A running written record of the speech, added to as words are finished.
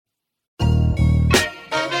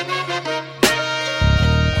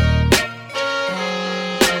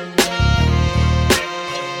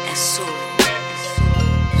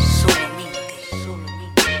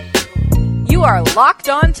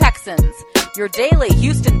Locked On Texans, your daily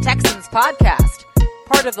Houston Texans podcast.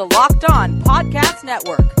 Part of the Locked On Podcast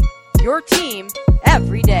Network, your team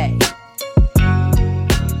every day.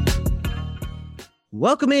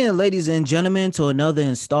 Welcome in, ladies and gentlemen, to another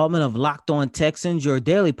installment of Locked On Texans, your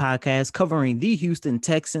daily podcast covering the Houston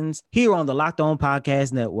Texans here on the Locked On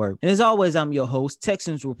Podcast Network. And as always, I'm your host,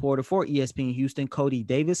 Texans reporter for ESPN Houston, Cody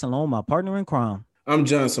Davis, along with my partner in crime. I'm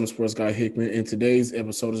John, some sports guy Hickman, and today's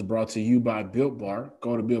episode is brought to you by Built Bar.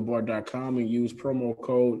 Go to BuiltBar.com and use promo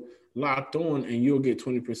code Locked On, and you'll get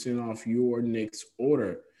 20% off your next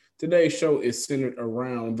order. Today's show is centered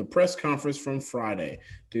around the press conference from Friday.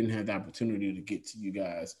 Didn't have the opportunity to get to you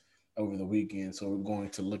guys over the weekend, so we're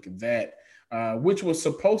going to look at that, which was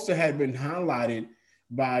supposed to have been highlighted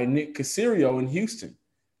by Nick Caserio in Houston,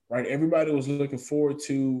 right? Everybody was looking forward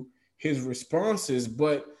to his responses,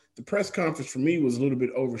 but the press conference for me was a little bit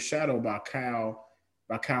overshadowed by Kyle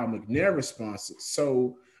McNair's responses.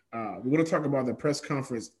 So we're going to talk about the press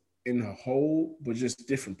conference in a whole, but just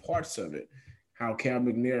different parts of it. How Cal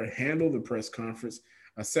McNair handled the press conference.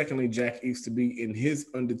 Secondly, Jack Easterby in his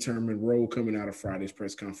undetermined role coming out of Friday's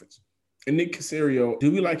press conference. And Nick Caserio,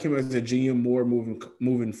 do we like him as a GM more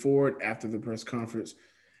moving forward after the press conference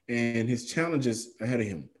and his challenges ahead of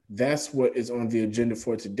him? That's what is on the agenda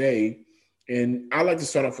for today. And I like to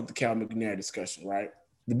start off with the Cal McNair discussion, right?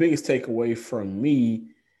 The biggest takeaway from me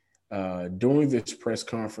during this press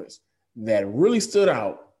conference that really stood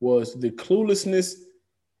out was the cluelessness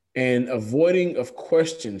and avoiding of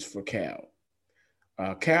questions for Cal.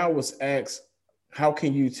 Cal was asked, how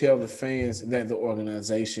can you tell the fans that the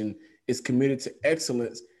organization is committed to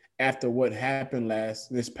excellence after what happened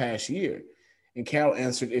this past year? And Cal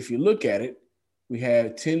answered, if you look at it, we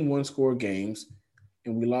had 10 one-score games,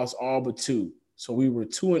 and we lost all but 2. So we were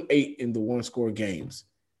 2-8 in the one-score games.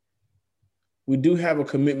 We do have a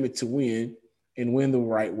commitment to win and win the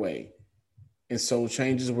right way. And so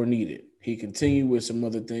changes were needed. He continued with some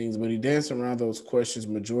other things, but he danced around those questions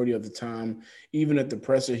majority of the time. Even at the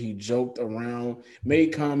presser, he joked around,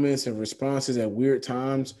 made comments and responses at weird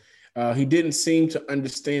times. He didn't seem to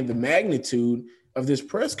understand the magnitude of this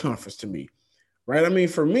press conference to me, right?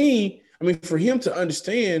 For him to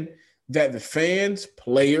understand that the fans,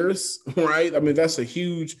 players, right? That's a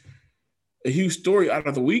huge story out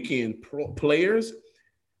of the weekend. Players,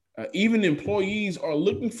 even employees are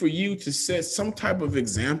looking for you to set some type of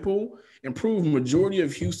example and prove majority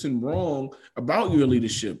of Houston wrong about your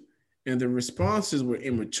leadership. And the responses were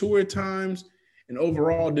immature at times and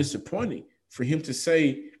overall disappointing. For him to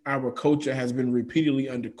say our culture has been repeatedly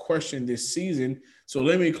under question this season. So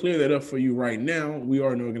let me clear that up for you right now. We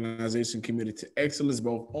are an organization committed to excellence,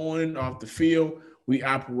 both on and off the field. We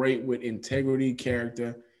operate with integrity,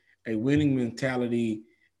 character, a winning mentality,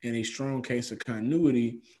 and a strong case of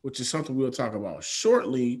continuity, which is something we'll talk about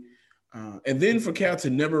shortly. And then for Cal to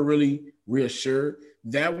never really reassure,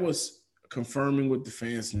 that was confirming what the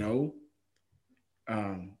fans know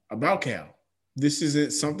about Cal. This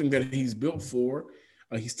isn't something that he's built for.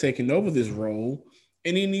 He's taken over this role,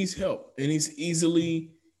 and he needs help. And he's easily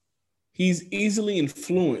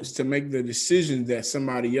influenced to make the decision that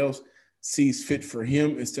somebody else sees fit for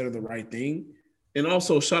him instead of the right thing. And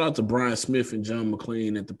also, shout out to Brian Smith and John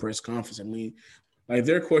McClain at the press conference.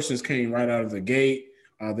 Their questions came right out of the gate.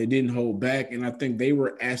 They didn't hold back, and I think they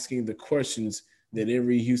were asking the questions that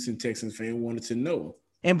every Houston Texans fan wanted to know.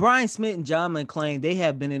 And Brian Smith and John McClain, they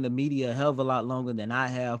have been in the media a hell of a lot longer than I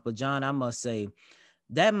have. But, John, I must say,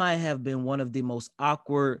 that might have been one of the most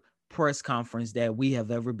awkward press conferences that we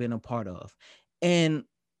have ever been a part of. And,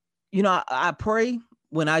 I pray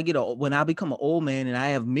when I become an old man and I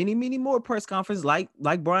have many, many more press conferences like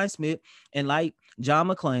Brian Smith and like John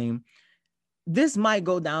McClain, this might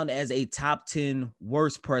go down as a top 10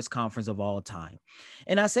 worst press conference of all time.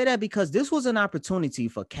 And I say that because this was an opportunity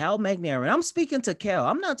for Cal McNair. And I'm speaking to Cal.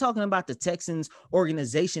 I'm not talking about the Texans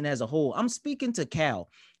organization as a whole. I'm speaking to Cal.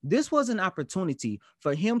 This was an opportunity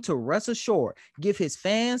for him to rest assured, give his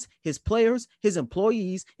fans, his players, his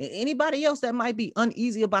employees, and anybody else that might be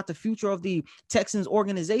uneasy about the future of the Texans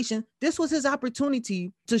organization. This was his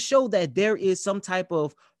opportunity to show that there is some type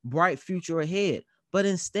of bright future ahead. But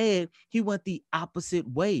instead, he went the opposite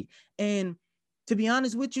way. And to be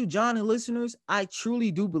honest with you, John and listeners, I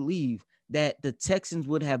truly do believe that the Texans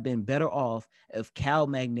would have been better off if Cal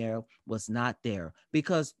McNair was not there.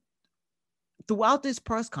 Because throughout this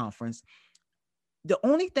press conference, the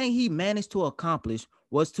only thing he managed to accomplish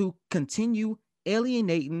was to continue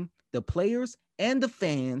alienating the players and the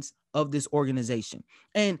fans of this organization.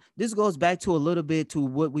 And this goes back to a little bit to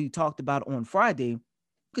what we talked about on Friday,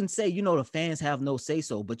 can say, the fans have no say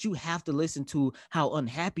so, but you have to listen to how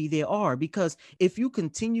unhappy they are, because if you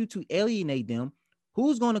continue to alienate them,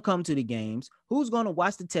 who's going to come to the games? Who's going to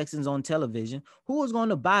watch the Texans on television? Who is going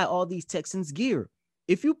to buy all these Texans gear?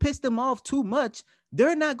 If you piss them off too much,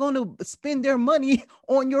 they're not going to spend their money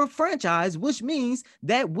on your franchise, which means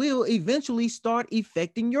that will eventually start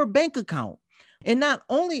affecting your bank account. And not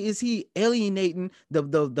only is he alienating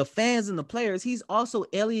the fans and the players, he's also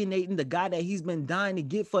alienating the guy that he's been dying to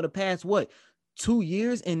get for the past, 2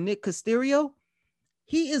 years in Nick Caserio.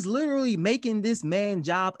 He is literally making this man's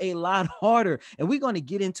job a lot harder. And we're going to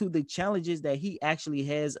get into the challenges that he actually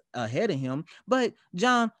has ahead of him. But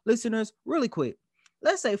John, listeners, really quick.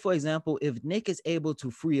 Let's say, for example, if Nick is able to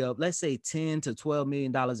free up, let's say $10 to $12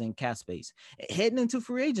 million in cap space heading into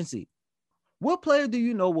free agency, what player do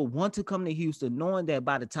you know will want to come to Houston knowing that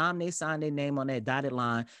by the time they sign their name on that dotted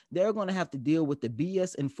line, they're going to have to deal with the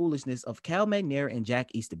BS and foolishness of Cal McNair and Jack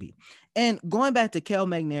Easterby? And going back to Cal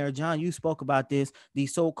McNair, John, you spoke about this, the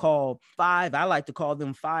so-called I like to call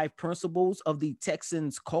them 5 principles of the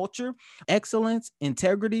Texans culture: excellence,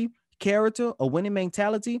 integrity, character, a winning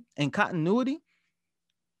mentality, and continuity.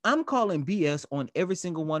 I'm calling BS on every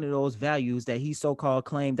single one of those values that he so-called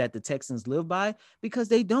claimed that the Texans live by, because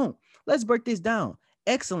they don't. Let's break this down.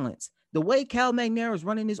 Excellence. The way Cal McNair is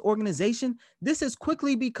running this organization, this is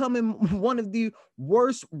quickly becoming one of the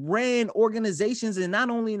worst ran organizations, and not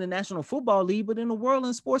only in the National Football League, but in the world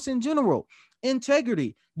and sports in general.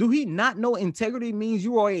 Integrity. Do he not know integrity means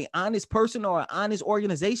you are an honest person or an honest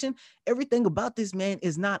organization? Everything about this man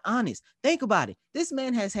is not honest. Think about it. This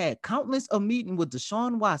man has had countless of meetings with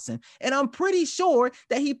Deshaun Watson, and I'm pretty sure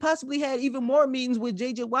that he possibly had even more meetings with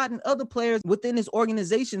J.J. Watt and other players within his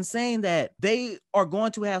organization, saying that they are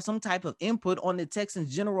going to have some type of input on the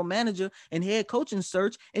Texans general manager and head coaching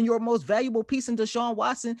search. And your most valuable piece in Deshaun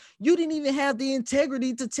Watson, you didn't even have the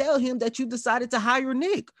integrity to tell him that you decided to hire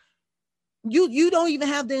Nick. You don't even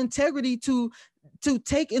have the integrity to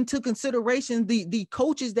take into consideration the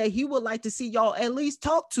coaches that he would like to see y'all at least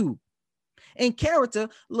talk to. And character,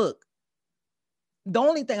 look, the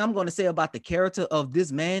only thing I'm going to say about the character of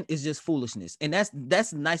this man is just foolishness. And that's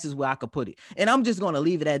the nicest way I could put it. And I'm just going to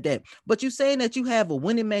leave it at that. But you're saying that you have a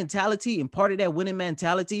winning mentality, and part of that winning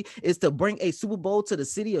mentality is to bring a Super Bowl to the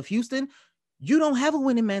city of Houston. You don't have a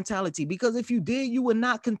winning mentality, because if you did, you would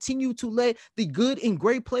not continue to let the good and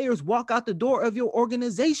great players walk out the door of your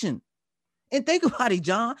organization. And think about it,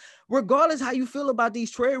 John, regardless how you feel about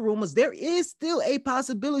these trade rumors, there is still a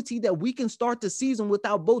possibility that we can start the season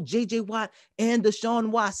without both J.J. Watt and Deshaun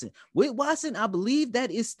Watson. With Watson, I believe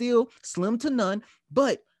that is still slim to none,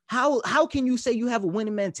 but how can you say you have a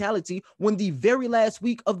winning mentality when the very last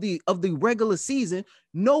week of the regular season,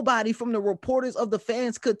 nobody from the reporters of the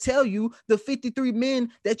fans could tell you the 53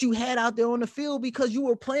 men that you had out there on the field, because you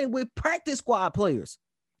were playing with practice squad players?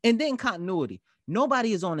 And then continuity.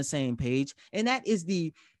 Nobody is on the same page, and that is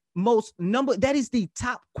the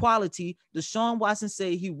top quality Deshaun Watson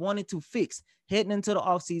said he wanted to fix heading into the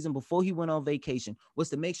offseason before he went on vacation, was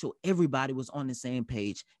to make sure everybody was on the same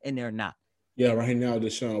page, and they're not. Yeah, right now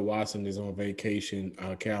Deshaun Watson is on vacation.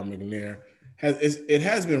 Cal McNair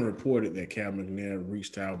has been reported that Cal McNair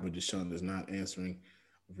reached out, but Deshaun is not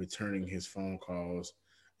returning his phone calls.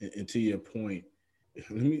 And to your point,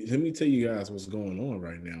 let me tell you guys what's going on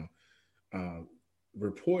right now.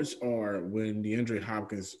 Reports are when DeAndre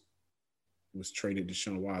Hopkins was traded,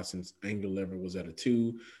 Deshaun Watson's anger level was at a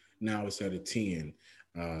 2. Now it's at a 10.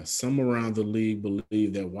 Some around the league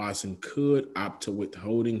believe that Watson could opt to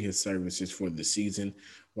withholding his services for the season.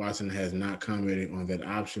 Watson has not commented on that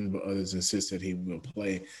option, but others insist that he will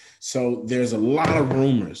play. So there's a lot of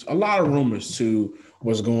rumors to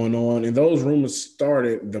what's going on. And those rumors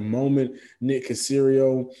started the moment Nick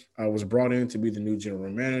Caserio was brought in to be the new general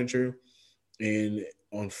manager. And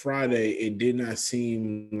on Friday, it did not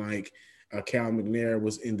seem like Cal McNair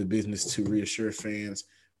was in the business to reassure fans,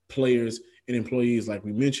 players, and employees, like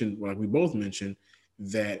we both mentioned,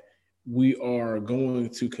 that we are going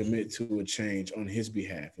to commit to a change on his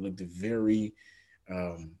behalf. It looked very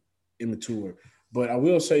immature. But I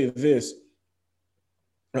will say this.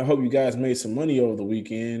 I hope you guys made some money over the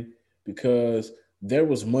weekend, because there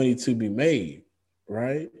was money to be made,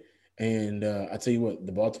 right? And I tell you what,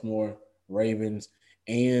 the Baltimore Ravens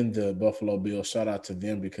and the Buffalo Bills, shout out to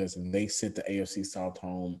them, because they sent the AFC South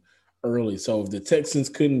home early. So if the Texans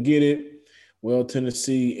couldn't get it, well,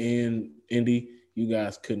 Tennessee and Indy, you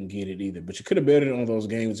guys couldn't get it either. But you could have betted on those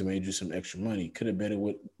games and made you some extra money. Could have betted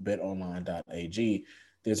with betonline.ag.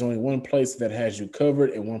 There's only one place that has you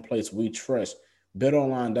covered and one place we trust.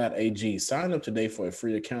 BetOnline.ag. Sign up today for a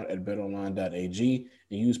free account at BetOnline.ag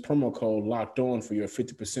and use promo code LOCKEDON for your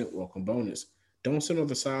 50% welcome bonus. Don't sit on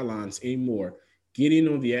the sidelines anymore. Get in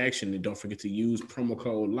on the action and don't forget to use promo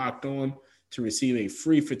code LOCKEDON to receive a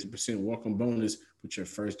free 50% welcome bonus with your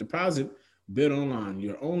first deposit. BetOnline,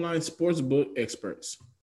 your online sportsbook experts.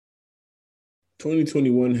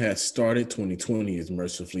 2021 has started. 2020 is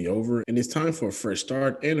mercifully over, and it's time for a fresh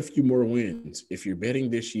start and a few more wins. If you're betting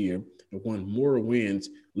this year and want more wins,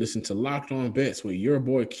 listen to Locked On Bets with your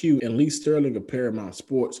boy Q and Lee Sterling of Paramount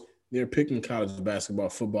Sports. They're picking college basketball,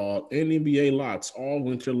 football, and NBA locks all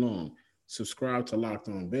winter long. Subscribe to Locked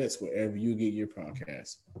On Bets wherever you get your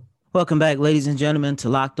podcasts. Welcome back, ladies and gentlemen, to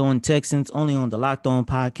Locked On Texans, only on the Locked On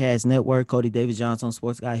Podcast Network. Cody David Johnson,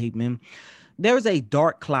 Sports Guy Hickman. There's a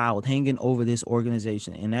dark cloud hanging over this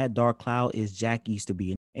organization, and that dark cloud is Jack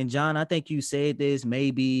Easterby. And John, I think you said this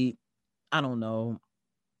maybe, I don't know,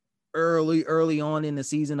 early on in the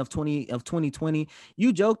season of 2020.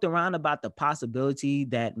 You joked around about the possibility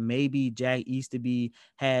that maybe Jack Easterby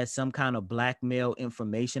has some kind of blackmail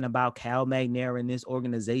information about Cal McNair in this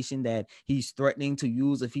organization that he's threatening to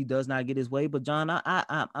use if he does not get his way. But John,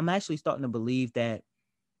 I'm actually starting to believe that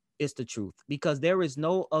it's the truth, because there is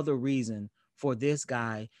no other reason for this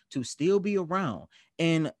guy to still be around.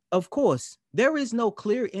 And of course, there is no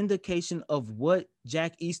clear indication of what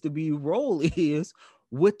Jack Easterby's role is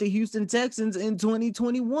with the Houston Texans in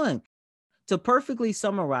 2021. To perfectly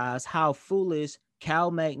summarize how foolish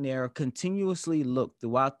Cal McNair continuously looked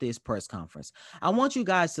throughout this press conference, I want you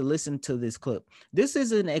guys to listen to this clip. This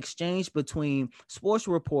is an exchange between sports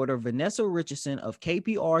reporter Vanessa Richardson of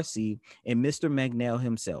KPRC and Mr. McNair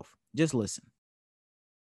himself. Just listen.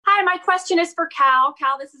 Hi, my question is for Cal.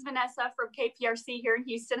 Cal, this is Vanessa from KPRC here in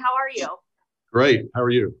Houston. How are you? Great. How are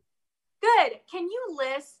you? Good. Can you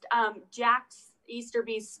list Jack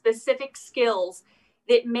Easterby's specific skills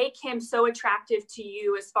that make him so attractive to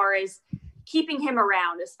you, as far as keeping him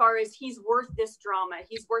around, as far as he's worth this drama,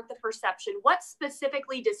 he's worth the perception? What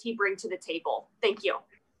specifically does he bring to the table? Thank you.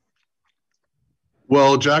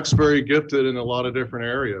 Well, Jack's very gifted in a lot of different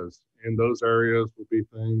areas, and those areas will be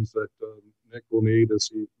things that Nick will need as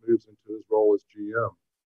he moves into his role as GM.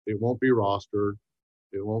 It won't be roster.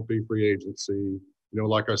 It won't be free agency. You know,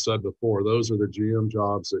 like I said before, those are the GM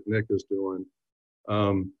jobs that Nick is doing.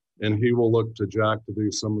 And he will look to Jack to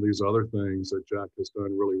do some of these other things that Jack has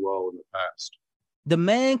done really well in the past. The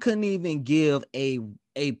man couldn't even give a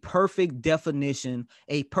perfect definition,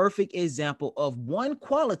 a perfect example of one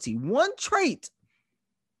quality, one trait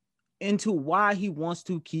into why he wants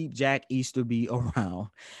to keep Jack Easterby around.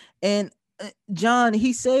 And John,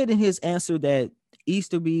 he said in his answer that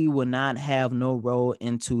Easterby would not have no role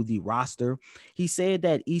into the roster. He said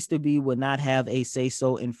that Easterby would not have a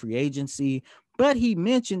say-so in free agency, but he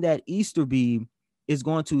mentioned that Easterby is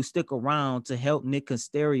going to stick around to help Nick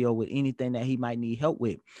Caserio with anything that he might need help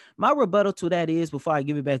with. My rebuttal to that is, before I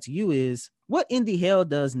give it back to you, is what in the hell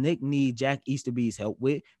does Nick need Jack Easterby's help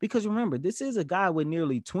with? Because remember, this is a guy with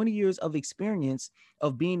nearly 20 years of experience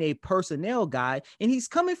of being a personnel guy, and he's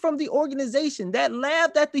coming from the organization that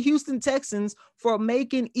laughed at the Houston Texans for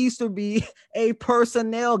making Easterby a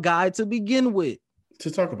personnel guy to begin with. To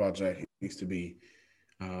talk about Jack Easterby,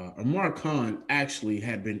 Amar Khan actually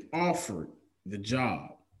had been offered the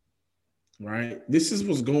job, right? This is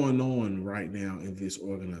what's going on right now in this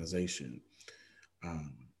organization.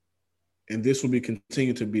 And this will be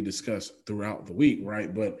continued to be discussed throughout the week,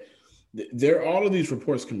 right? But there are all of these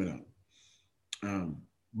reports coming up.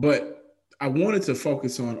 But I wanted to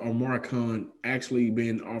focus on Amar Khan actually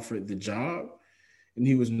being offered the job, and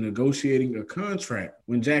he was negotiating a contract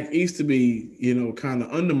when Jack Easterby, kind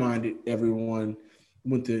of undermined everyone,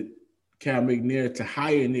 went to Cal McNair to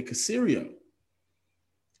hire Nick Caserio.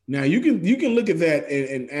 Now you can look at that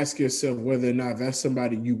and ask yourself whether or not that's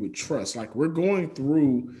somebody you would trust. Like, we're going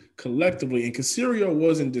through collectively, and Caserio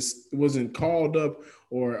wasn't called up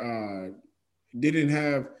or didn't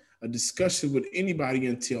have a discussion with anybody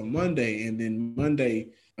until Monday, and then Monday,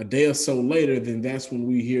 a day or so later, then that's when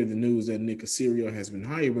we hear the news that Nick Caserio has been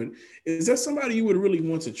hired. But is that somebody you would really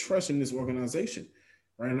want to trust in this organization,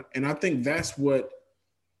 right? And I think that's what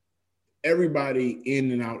everybody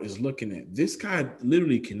in and out is looking at. This guy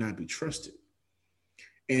literally cannot be trusted.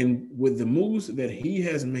 And with the moves that he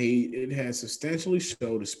has made, it has substantially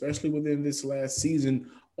showed, especially within this last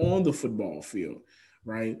season on the football field,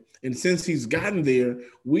 right? And since he's gotten there,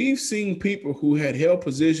 we've seen people who had held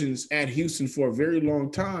positions at Houston for a very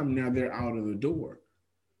long time, now they're out of the door.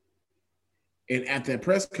 And at that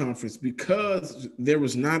press conference, because there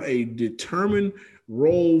was not a determined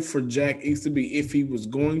role for Jack Easterby if he was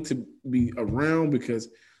going to be around, because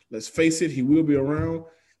let's face it, he will be around.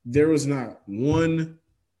 There was not one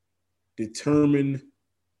determined,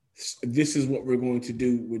 this is what we're going to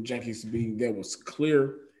do with Jack Easterby, that was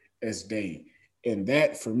clear as day. And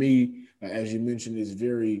that, for me, as you mentioned, is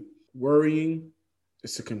very worrying.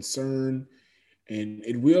 It's a concern. And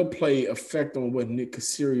it will play effect on what Nick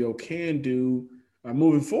Caserio can do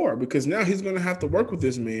moving forward, because now he's going to have to work with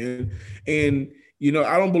this man. And,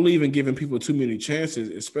 I don't believe in giving people too many chances,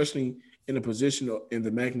 especially in a position in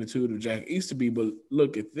the magnitude of Jack Easterby. But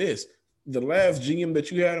look at this. The last GM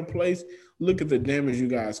that you had in place, look at the damage you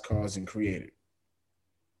guys caused and created.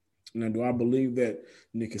 Now, do I believe that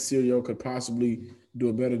Nick Caserio could possibly do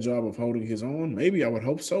a better job of holding his own? Maybe. I would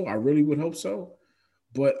hope so. I really would hope so.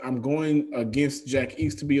 But I'm going against Jack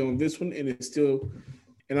Easterby on this one, and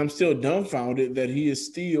I'm still dumbfounded that he is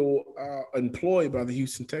still employed by the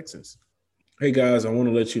Houston Texans. Hey guys, I want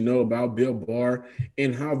to let you know about Built Bar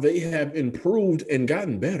and how they have improved and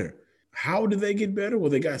gotten better. How did they get better?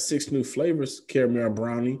 Well, they got 6 new flavors: caramel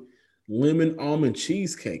brownie, lemon almond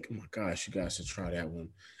cheesecake. Oh my gosh, you guys should try that one.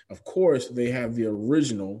 Of course, they have the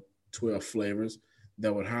original 12 flavors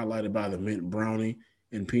that were highlighted by the mint brownie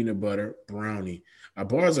and peanut butter brownie. Our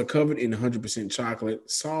bars are covered in 100%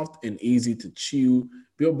 chocolate, soft and easy to chew.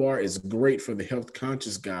 Built Bar is great for the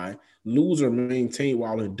health-conscious guy. Lose or maintain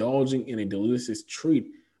while indulging in a delicious treat.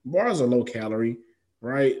 Bars are low-calorie,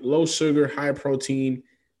 right? Low sugar, high protein,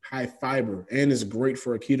 high fiber, and it's great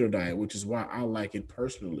for a keto diet, which is why I like it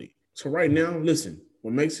personally. So right now, listen,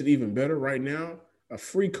 what makes it even better right now, a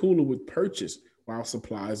free cooler with purchase while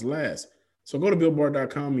supplies last. So go to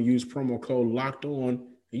BuiltBar.com and use promo code LOCKEDON, and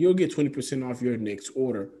you'll get 20% off your next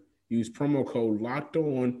order. Use promo code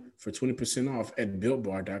LOCKEDON for 20% off at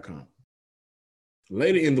BuiltBar.com.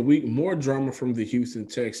 Later in the week, more drama from the Houston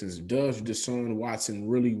Texans. Does Deshaun Watson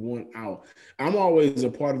really want out? I'm always a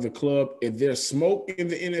part of the club. If there's smoke in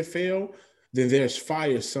the NFL, then there's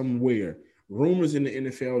fire somewhere. Rumors in the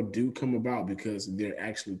NFL do come about because they're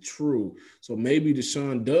actually true. So maybe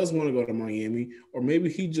Deshaun does want to go to Miami, or maybe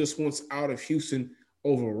he just wants out of Houston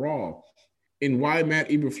overall. And why Matt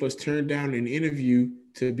Eberflus turned down an interview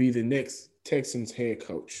to be the next Texans head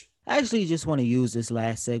coach. I actually just want to use this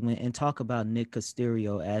last segment and talk about Nick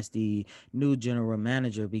Caserio as the new general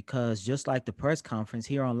manager, because just like the press conference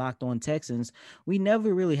here on Locked On Texans, we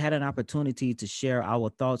never really had an opportunity to share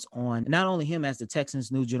our thoughts on not only him as the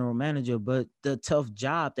Texans' new general manager, but the tough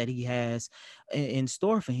job that he has in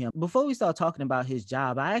store for him. Before we start talking about his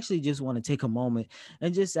job, I actually just want to take a moment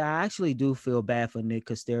and just say I actually do feel bad for Nick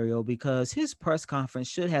Caserio, because his press conference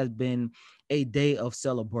should have been a day of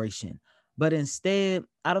celebration. But instead,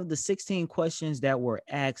 out of the 16 questions that were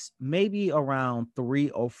asked, maybe around 3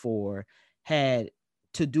 or 4 had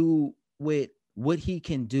to do with what he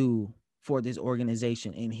can do for this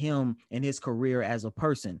organization and him and his career as a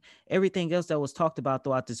person. Everything else that was talked about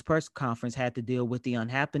throughout this press conference had to deal with the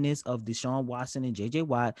unhappiness of Deshaun Watson and J.J.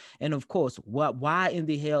 Watt. And of course, why in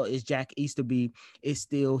the hell is Jack Easterby is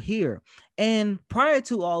still here? And prior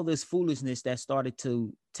to all this foolishness that started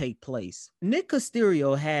to take place, Nick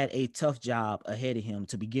Caserio had a tough job ahead of him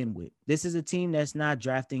to begin with. This is a team that's not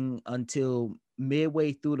drafting until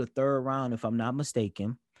midway through the 3rd round, if I'm not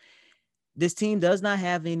mistaken. This team does not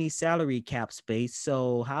have any salary cap space,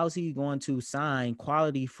 so how's he going to sign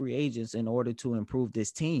quality free agents in order to improve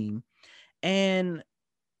this team? And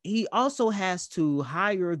he also has to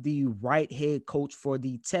hire the right head coach for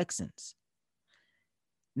the Texans.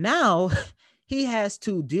 Now, he has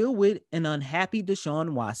to deal with an unhappy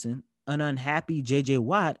Deshaun Watson, an unhappy J.J.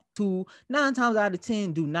 Watt, who 9 times out of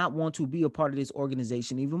 10 do not want to be a part of this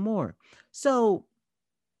organization even more. So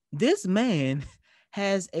this man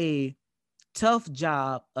has a tough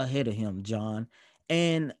job ahead of him, John.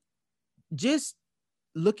 And just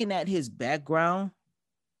looking at his background,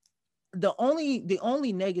 the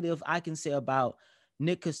only negative I can say about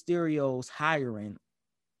Nick Caserio's hiring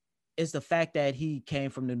is the fact that he came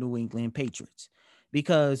from the New England Patriots,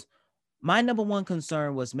 because my number one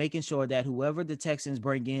concern was making sure that whoever the Texans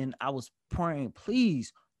bring in, I was praying,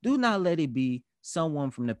 please do not let it be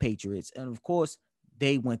someone from the Patriots. And of course,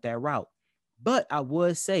 they went that route. But I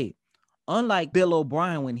would say, unlike Bill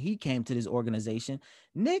O'Brien when he came to this organization,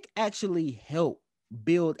 Nick actually helped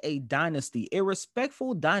build a dynasty, a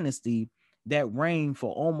respectful dynasty that reigned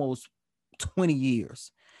for almost 20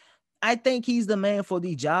 years. I think he's the man for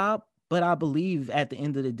the job, but I believe at the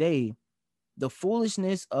end of the day, the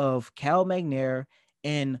foolishness of Cal McNair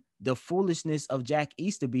and the foolishness of Jack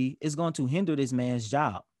Easterby is going to hinder this man's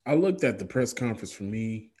job. I looked at the press conference for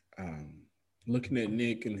me, looking at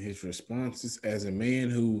Nick and his responses as a man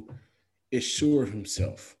who is sure of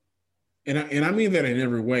himself. And I mean that in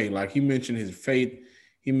every way. Like he mentioned his faith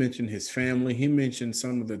He mentioned his family. He mentioned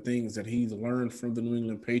some of the things that he's learned from the New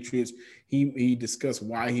England Patriots. He discussed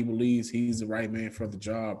why he believes he's the right man for the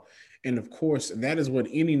job. And, of course, that is what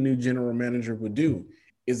any new general manager would do.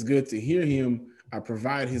 It's good to hear him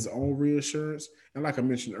provide his own reassurance. And like I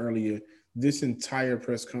mentioned earlier, this entire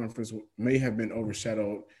press conference may have been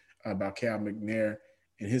overshadowed by Cal McNair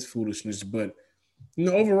and his foolishness. But,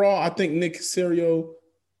 overall, I think Nick Caserio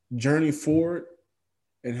journey forward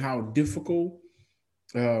and how difficult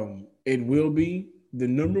it will be. The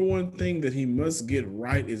number one thing that he must get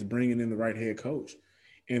right is bringing in the right head coach.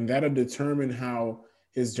 And that'll determine how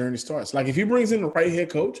his journey starts. Like if he brings in the right head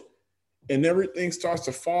coach and everything starts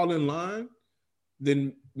to fall in line,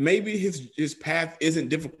 then maybe his path isn't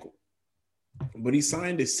difficult. But he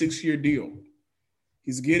signed a 6-year deal.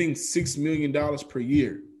 He's getting $6 million per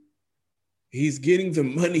year. He's getting the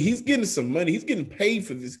money. He's getting some money. He's getting paid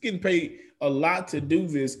for this. He's getting paid a lot to do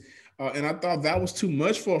this. And I thought that was too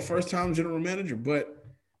much for a first-time general manager. But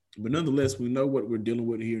nonetheless, we know what we're dealing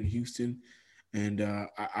with here in Houston. And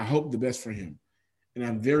I hope the best for him. And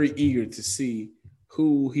I'm very eager to see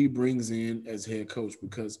who he brings in as head coach,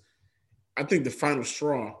 because I think the final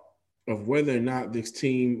straw of whether or not this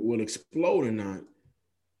team will explode or not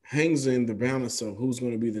hangs in the balance of who's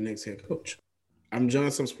going to be the next head coach. I'm John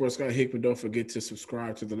Some Sports Guy Hickman. Don't forget to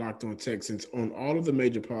subscribe to the Locked On Texans on all of the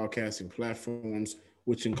major podcasting platforms,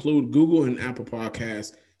 which include Google and Apple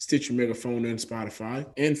Podcasts, Stitcher, Megaphone, and Spotify.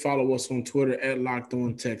 And follow us on Twitter at Locked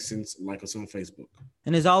On Texans. Like us on Facebook.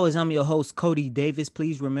 And as always, I'm your host, Cody Davis.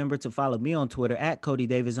 Please remember to follow me on Twitter at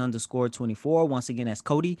CodyDavis_24. Once again, that's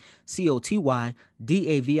Cody, CotyDavis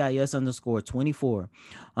 _24.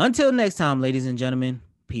 Until next time, ladies and gentlemen,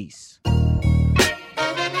 peace.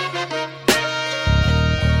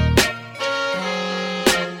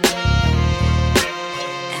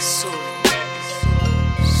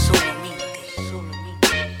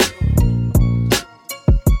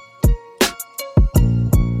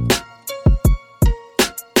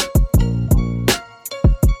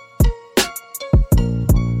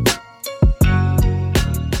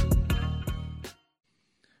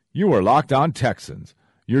 You are Locked On Texans,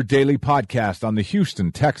 your daily podcast on the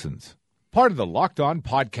Houston Texans. Part of the Locked On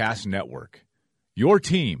Podcast Network, your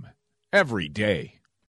team every day.